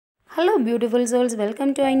Hello beautiful souls,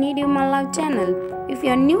 welcome to I Need You My Love channel. If you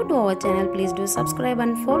are new to our channel, please do subscribe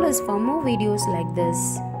and follow us for more videos like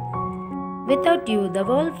this. Without you, the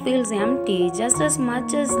world feels empty just as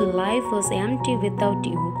much as life was empty without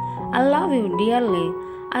you. I love you dearly.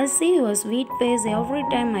 I see your sweet face every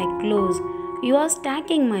time I close. You are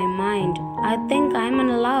stacking my mind. I think I'm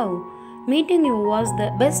in love. Meeting you was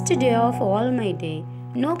the best day of all my day.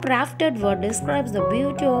 No crafted word describes the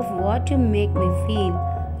beauty of what you make me feel.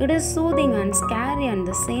 It is soothing and scary at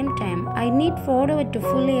the same time. I need forever to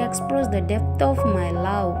fully express the depth of my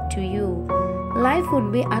love to you. Life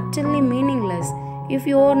would be utterly meaningless if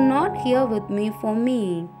you are not here with me for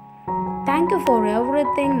me. Thank you for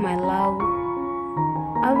everything, my love.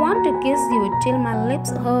 I want to kiss you till my lips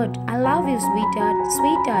hurt. I love you, sweetheart,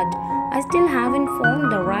 sweetheart. I still haven't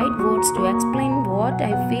found the right words to explain what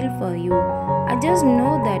I feel for you. I just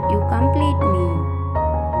know that you complete me.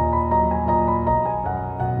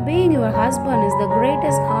 Being your husband is the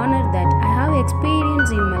greatest honor that I have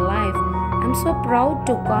experienced in my life. I'm so proud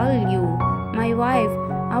to call you my wife.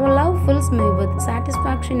 Our love fills me with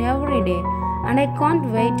satisfaction every day, and I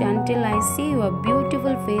can't wait until I see your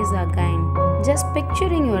beautiful face again. Just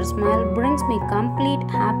picturing your smile brings me complete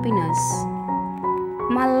happiness.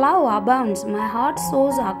 My love abounds. My heart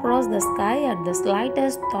soars across the sky at the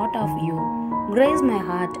slightest thought of you. Grace my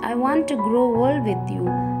heart. I want to grow old with you.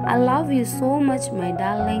 I love you so much, my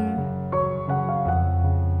darling.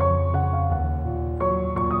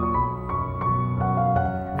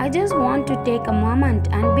 I just want to take a moment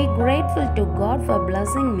and be grateful to God for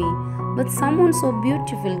blessing me with someone so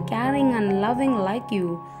beautiful, caring and loving like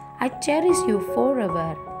you. I cherish you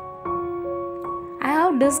forever. I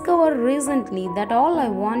have discovered recently that all I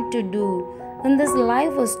want to do in this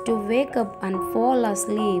life is to wake up and fall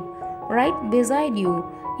asleep right beside you.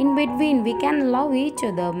 In between, we can love each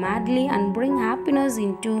other madly and bring happiness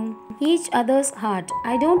into each other's heart.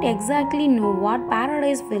 I don't exactly know what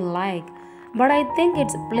paradise feels like, but I think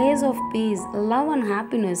it's a place of peace, love and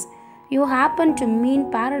happiness. You happen to mean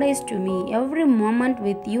paradise to me. Every moment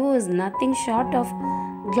with you is nothing short of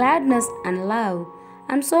gladness and love.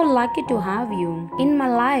 I'm so lucky to have you in my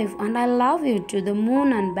life, and I love you to the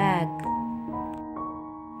moon and back.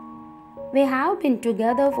 We have been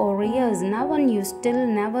together for years now, and you still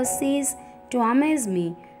never cease to amaze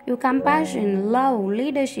me. Your compassion, love,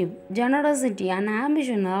 leadership, generosity and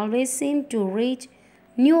ambition always seem to reach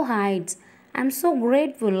new heights. I'm so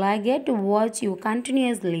grateful I get to watch you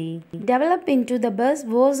continuously develop into the best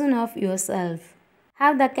version of yourself.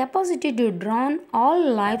 Have the capacity to drown all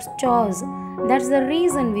life's chores. That's the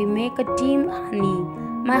reason we make a team, honey.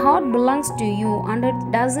 My heart belongs to you and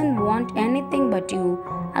it doesn't want anything but you.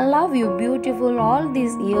 I love you, beautiful, all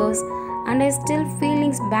these years, and I still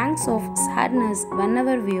feeling banks of sadness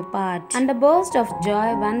whenever we part, and a burst of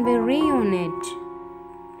joy when we reunite.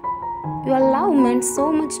 Your love meant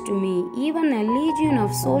so much to me. Even a legion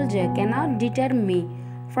of soldiers cannot deter me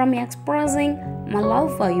from expressing my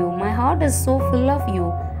love for you. My heart is so full of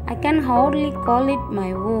you, I can hardly call it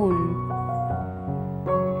my own.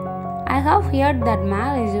 I have heard that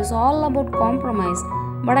marriage is all about compromise,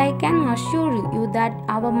 but I can assure you that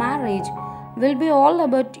our marriage will be all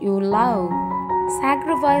about your love,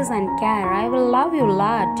 sacrifice and care. I will love you a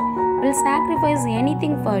lot, will sacrifice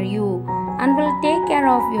anything for you, and will take care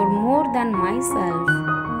of you more than myself.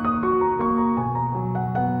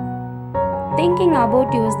 Thinking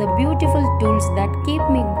about you is the beautiful tools that keep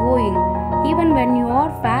me going. Even when you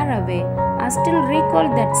are far away, I still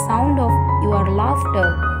recall that sound of your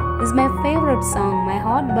laughter. Is my favorite song. My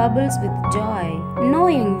heart bubbles with joy,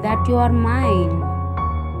 knowing that you are mine.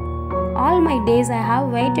 All my days I have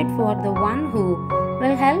waited for the one who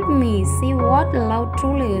will help me see what love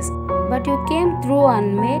truly is. But you came through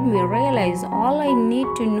and made me realize all I need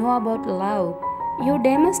to know about love. You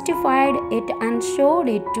demystified it and showed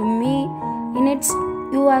it to me in its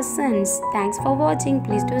essence. Thanks for watching.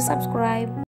 Please do subscribe.